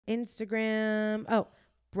Instagram. Oh,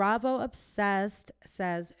 Bravo Obsessed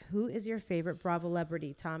says, who is your favorite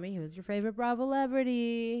Bravolebrity? Tommy, who's your favorite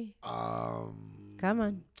Bravolebrity? Come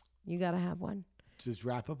on. You got to have one. Does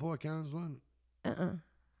Rappaport count as one?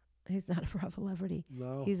 He's not a Bravolebrity.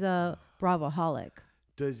 No. He's a Bravoholic.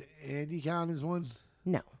 Does Andy count as one?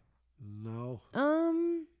 No. No.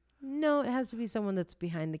 No, it has to be someone that's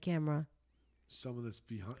behind the camera. Someone that's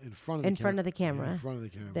in front of the camera. In front of the camera. Yeah, in front of the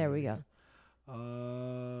camera. There we go.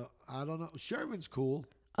 I don't know. Sherman's cool.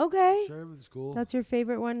 Okay. Sherman's cool. That's your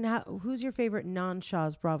favorite one. Who's your favorite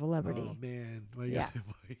non-Shahs Bravolebrity? Oh, man. Why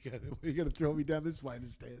you going to throw me down this flight of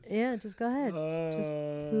stairs? Yeah, just go ahead.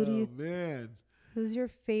 Who do you? Man. Who's your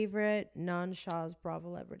favorite non-Shahs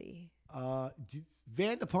Bravolebrity?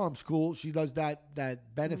 Vanderpump's cool. She does that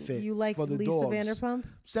benefit. You like for the Lisa dogs. Vanderpump?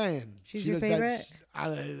 Saying she's your favorite. I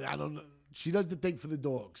don't know. She does the thing for the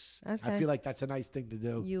dogs. Okay. I feel like that's a nice thing to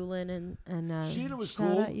do. Yulin and Sheena was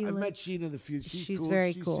cool. I met Sheena in the few. She's cool.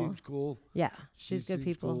 Very she cool. Seems cool. Yeah, she's good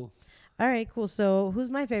people. Cool. All right, cool. So who's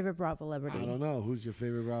my favorite Bravolebrity? I don't know. Who's your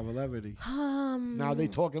favorite Bravolebrity? Now are they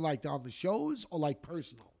talking like on the shows or like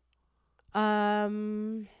personal?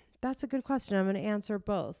 That's a good question. I'm going to answer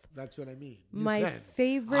both. That's what I mean. My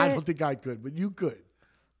favorite. I don't think I could, but you could.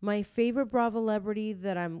 My favorite Bravolebrity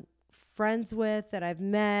that I'm friends with, that I've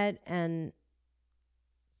met, and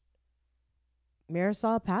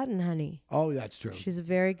Marisol Patton, honey. Oh, that's true. She's a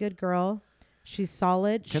very good girl. She's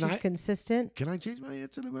solid. She's consistent. Can I change my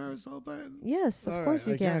answer to Marisol Patton? Yes, of course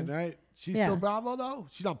you can. Right? She's still Bravo, though?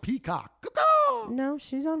 She's on Peacock. No,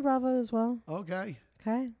 she's on Bravo as well. Okay.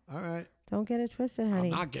 Okay. All right. Don't get it twisted,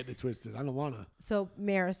 honey. I'm not getting it twisted. I don't want to. So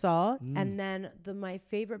Marisol, and then my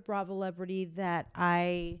favorite Bravolebrity that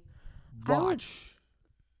I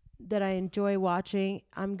enjoy watching,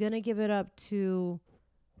 I'm going to give it up to...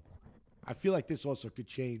 I feel like this also could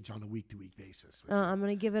change on a week-to-week basis. I'm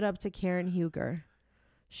going to give it up to Karen Huger.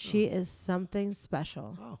 She is something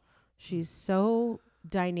special. Oh. She's so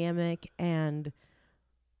dynamic, and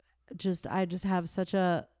I just have such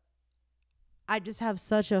a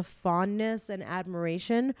fondness and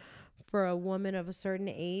admiration for a woman of a certain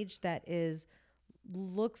age that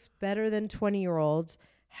looks better than 20-year-olds,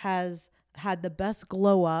 has had the best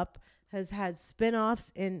glow up, has had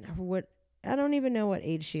spin-offs in what I don't even know what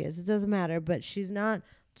age she is. It doesn't matter, but she's not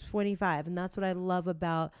 25. And that's what I love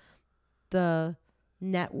about the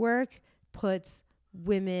network. Puts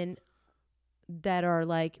women that are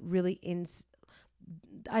like really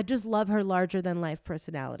I just love her larger than life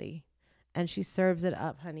personality. And she serves it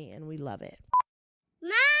up, honey, and we love it.